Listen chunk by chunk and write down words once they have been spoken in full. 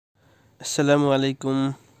Assalamu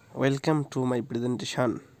alaikum. Welcome to my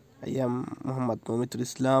presentation. I am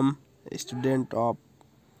Mumitur, a student of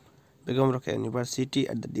Begum Rokeya University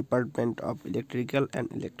at the Department of Electrical and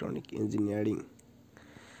Electronic Engineering.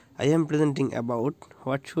 I am presenting about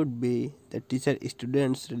what should be the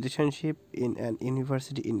teacher-students relationship in an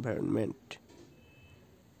university environment.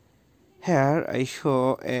 Here I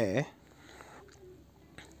show a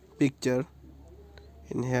picture.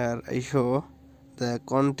 In here I show the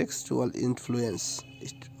contextual influence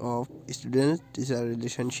of student-teacher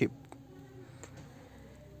relationship.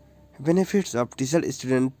 Benefits of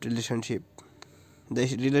teacher-student relationship. The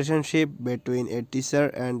relationship between a teacher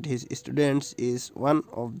and his students is one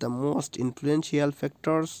of the most influential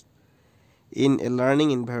factors in a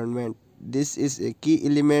learning environment. This is a key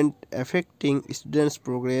element affecting students'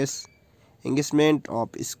 progress, engagement of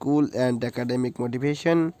school and academic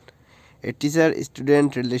motivation. A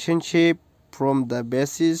teacher-student relationship forms the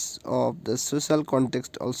basis of the social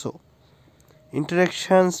context also.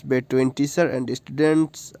 Interactions between teacher and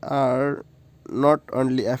students are not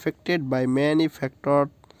only affected by many factors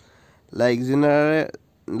like gender,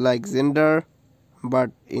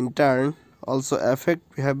 but in turn also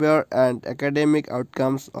affect behavior and academic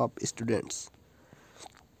outcomes of students.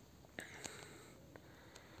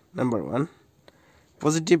 Number 1.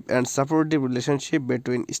 Positive and supportive relationship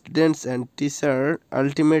between students and teacher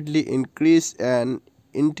ultimately increase an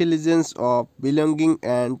intelligence of belonging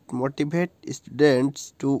and motivate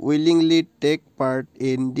students to willingly take part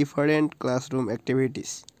in different classroom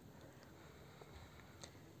activities.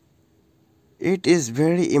 It is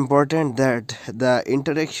very important that the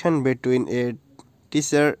interaction between a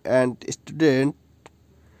teacher and student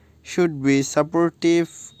should be supportive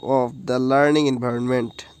of the learning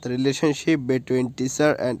environment. The relationship between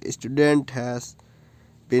teacher and student has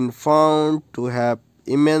been found to have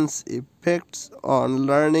immense effects on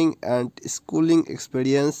learning and schooling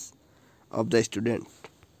experience of the student.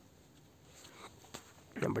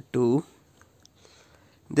 Number 2.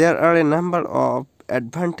 There are a number of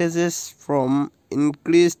advantages from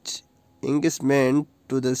increased engagement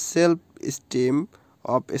to the self-esteem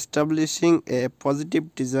of establishing a positive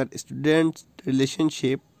teacher-student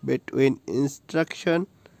relationship between instruction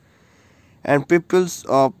and pupils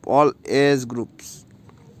of all age groups.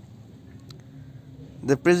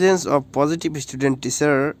 The presence of positive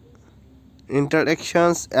student-teacher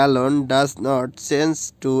interactions alone does not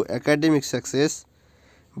change to academic success,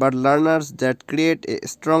 but learners that create a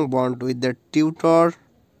strong bond with their tutor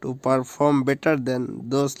to perform better than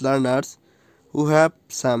those learners who have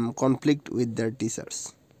some conflict with their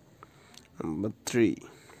teachers. Number 3.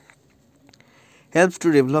 Helps to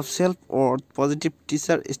develop self-worth. Positive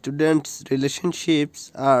teacher-students relationships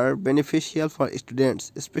are beneficial for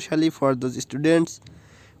students, especially for those students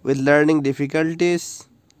with learning difficulties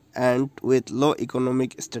and with low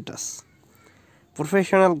economic status.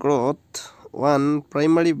 Professional growth. One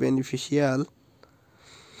primary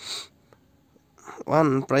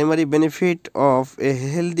benefit of a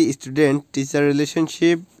healthy student-teacher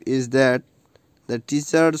relationship is that the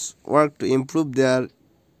teachers work to improve their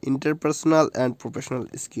interpersonal and professional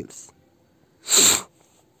skills.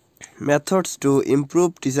 Methods to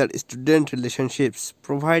improve teacher-student relationships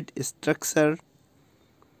provide structure.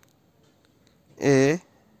 A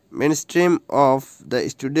mainstream of the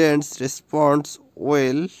students responds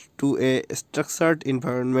well to a structured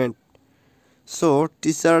environment, so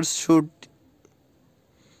teachers should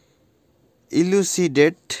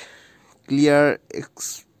elucidate clear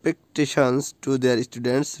expectations to their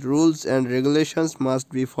students. Rules and regulations must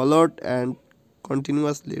be followed and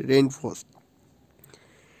continuously reinforced.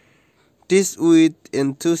 Teach with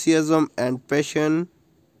enthusiasm and passion.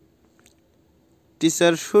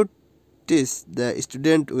 Teacher should teach the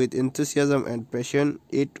student with enthusiasm and passion.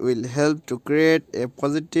 It will help to create a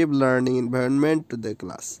positive learning environment to the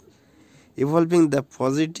class. Evolving the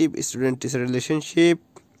positive student-teacher relationship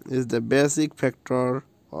is the basic factor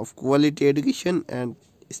of quality education and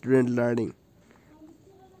student learning.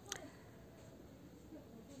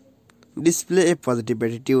 Display a positive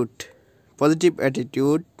attitude. Positive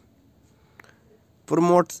attitude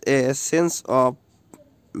promotes a sense of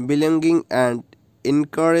belonging and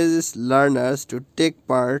encourages learners to take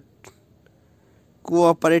part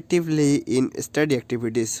cooperatively in study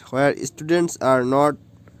activities. Where students are not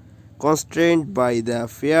constrained by the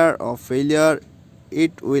fear of failure,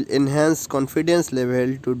 it will enhance confidence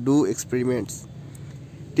level to do experiments.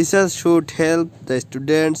 Teachers should help the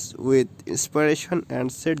students with inspiration and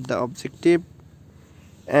set the objective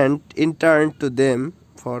and in turn to them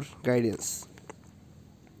for guidance.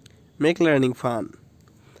 Make learning fun.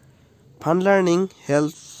 Fun learning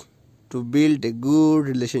helps to build a good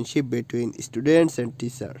relationship between students and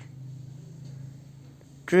teacher.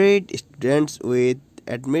 Treat students with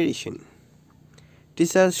admiration.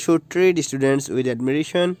 Teachers should treat students with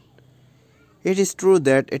admiration. It is true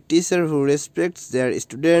that a teacher who respects their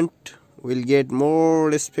student will get more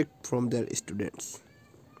respect from their students.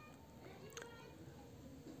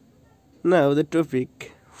 Now the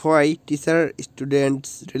topic, why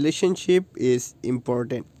teacher-students relationship is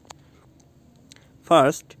important.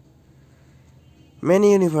 First,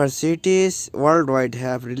 many universities worldwide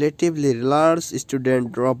have relatively large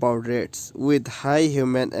student dropout rates with high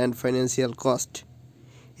human and financial cost.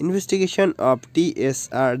 Investigation of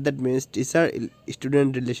TSR, that means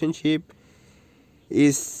teacher-student relationship,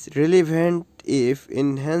 is relevant if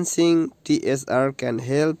enhancing TSR can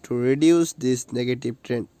help to reduce this negative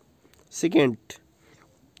trend. Second,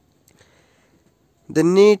 the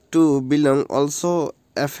need to belong also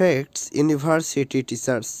affects university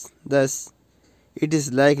teachers. Thus, it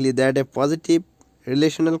is likely that a positive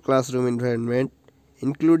relational classroom environment,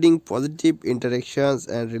 including positive interactions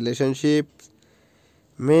and relationships,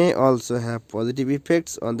 may also have positive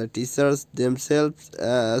effects on the teachers themselves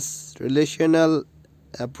as relational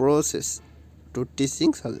approaches to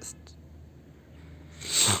teaching suggest.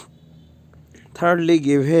 Thirdly,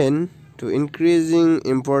 given to increasing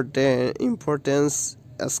importance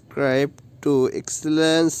ascribed to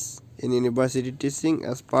excellence in university teaching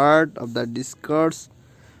as part of the discourse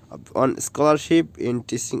on scholarship in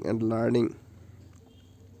teaching and learning.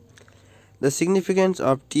 The significance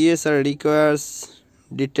of TSR requires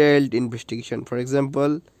detailed investigation. For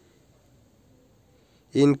example,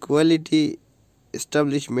 inequality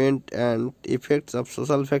establishment and effects of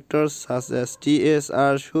social factors such as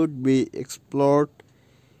TSR should be explored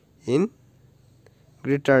in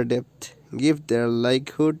greater depth, give their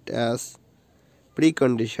likelihood as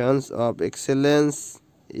preconditions of excellence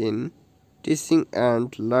in teaching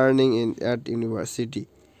and learning at university.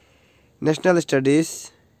 National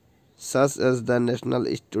studies such as the National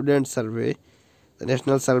Student Survey, the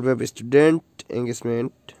National Survey of Student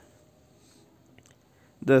Engagement.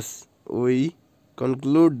 Thus, we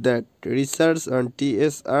conclude that research on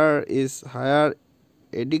TSR is higher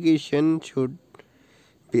education should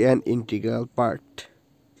be an integral part.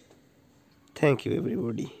 Thank you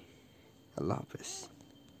everybody. Allah Hafiz.